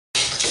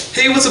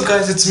Hey, what's up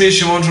guys, it's me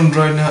Shimon from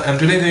droid-now, and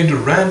today I'm going to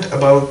rant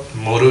about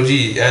Moto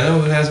G. I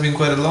know it has been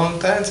quite a long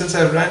time since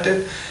I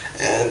ranted,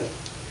 and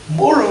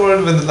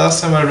moreover, when the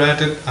last time I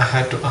ranted, I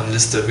had to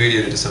unlist the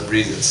video due to some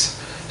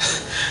reasons.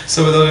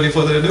 So without any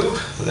further ado,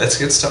 let's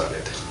get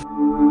started.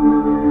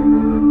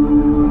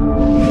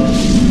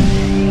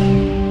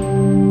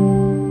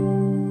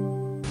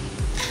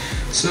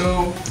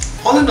 So,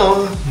 all in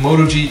all,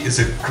 Moto G is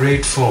a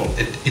great phone.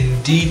 It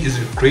indeed is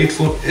a great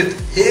phone. It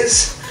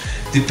is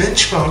the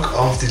benchmark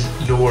of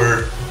the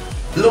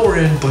lower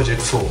end budget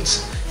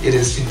phones. It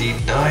is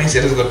indeed nice.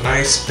 It has got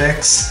nice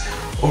specs.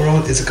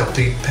 Overall, it's a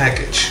complete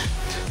package.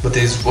 But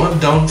there is one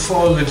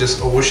downfall which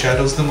just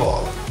overshadows them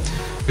all,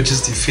 which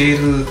is the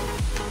fatal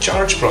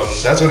charge problem.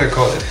 That's what I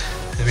call it.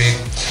 I mean,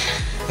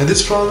 and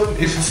this problem,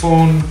 if your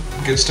phone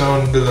gets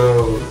down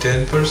below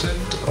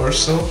 10% or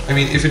so, I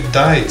mean, if it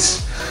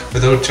dies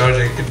without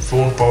charging, it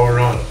won't power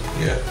on.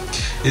 Yeah.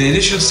 In the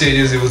initial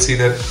stages, you will see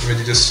that when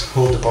you just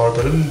hold the power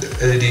button,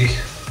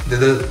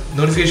 the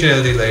notification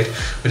LED light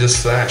will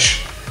just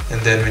flash, and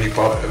then when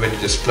you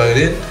just plug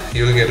it in,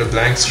 you will get a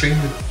blank screen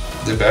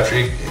with the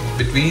battery in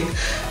between,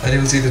 and you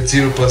will see that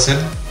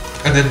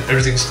 0%, and then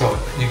everything's gone.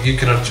 You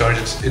cannot charge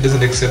it. It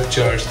doesn't accept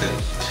charge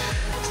then.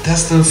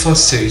 That's the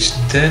first stage.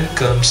 Then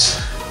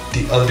comes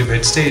the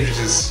ultimate stage, which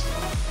is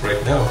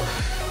right now.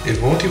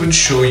 It won't even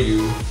show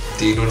you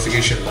the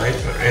notification light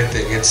or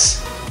anything.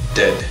 It's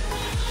dead.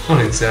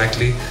 Not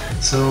exactly.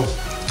 So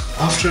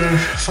after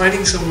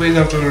finding some ways,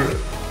 after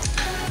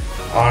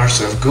hours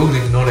of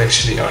googling, not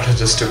actually hours, it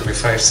just took me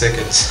 5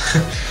 seconds.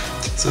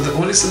 So the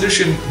only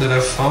solution that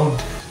I've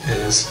found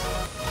is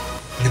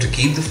you have to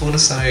keep the phone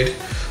aside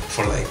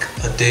for like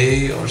a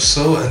day or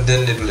so, and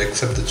then it will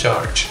accept the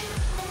charge.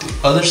 The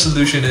other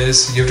solution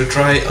is you have to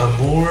try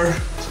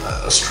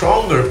a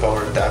stronger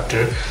power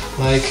adapter,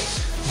 like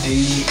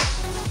the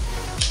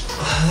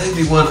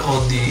one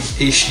on the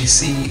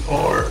HTC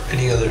or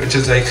any other, which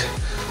is like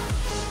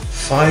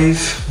 5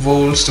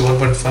 volts to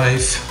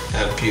 1.5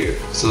 ampere,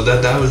 so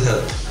that will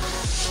help.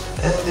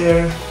 And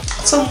there are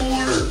some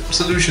more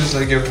solutions,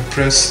 like you have to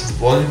press the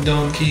volume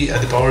down key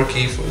and the power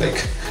key for like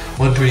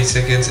 120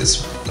 seconds.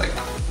 It's like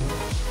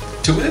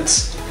 2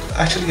 minutes.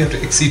 Actually, you have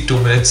to exceed 2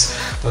 minutes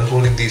while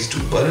holding these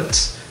two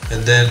buttons,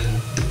 and then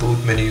the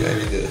boot menu, I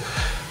mean the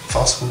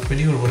fast boot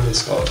menu or whatever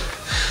it's called,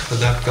 so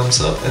that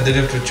comes up, and then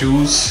you have to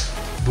choose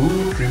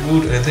boot,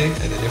 reboot, anything,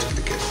 and then you have to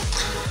click it.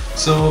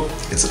 So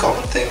it's a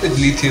common thing with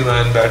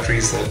lithium-ion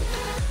batteries that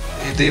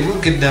they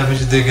will get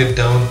damaged if they get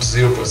down to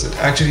 0%.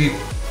 Actually,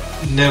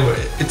 never.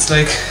 It's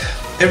like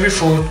every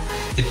phone,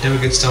 it never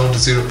gets down to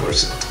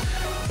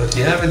 0%. But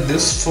yeah, with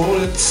this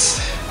phone,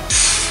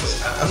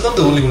 I'm not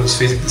the only one who's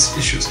facing these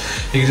issues.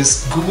 You can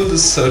just Google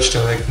this search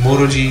term like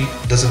Moto G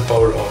doesn't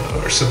power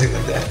on or something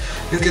like that.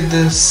 You'll get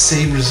the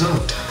same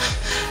result.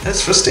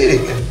 That's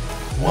frustrating. And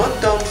one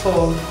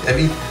downfall, I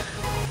mean,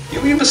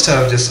 you must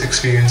have just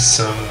experienced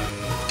some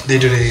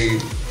day-to-day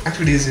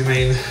activities. I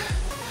mean,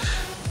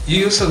 you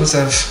yourself must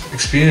have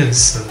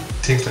experienced some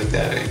things like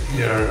that.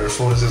 Your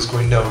phone is just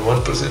going down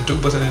 1%,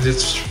 2%, and it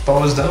just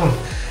powers down.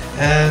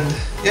 And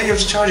yeah, you have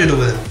to charge it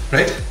over them,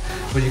 right?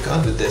 But you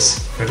can't with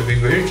this. You have to be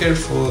very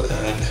careful,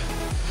 and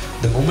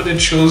the moment it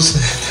shows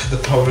the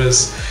power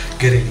is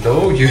getting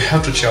low, you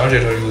have to charge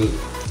it or you will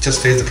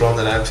just face the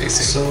problem that I'm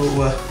facing.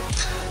 So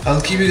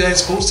I'll keep you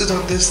guys posted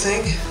on this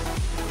thing.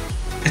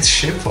 It's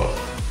shameful.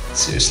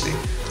 Seriously,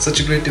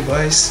 such a great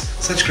device,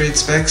 such great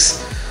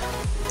specs.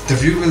 The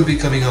review will be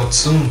coming out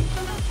soon,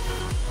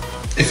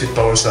 if it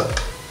powers up.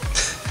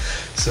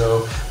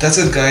 So that's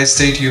it guys,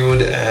 stay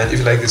tuned, and if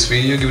you like this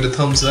video, give it a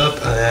thumbs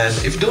up, and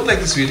if you don't like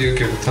this video,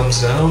 give it a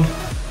thumbs down.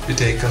 We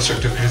take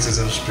constructive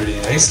criticisms pretty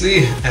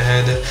nicely,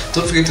 and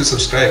don't forget to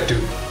subscribe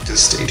to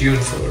just stay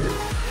tuned for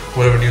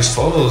whatever news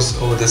follows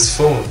over this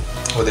phone,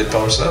 whether it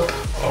powers up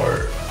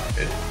or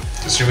it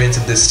just remains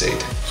in this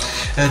state.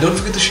 And don't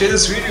forget to share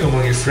this video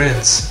among your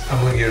friends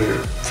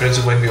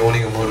who might be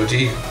owning a Moto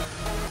G.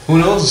 Who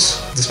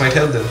knows, this might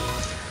help them.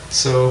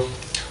 So,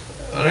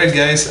 alright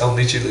guys, I'll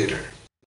meet you later.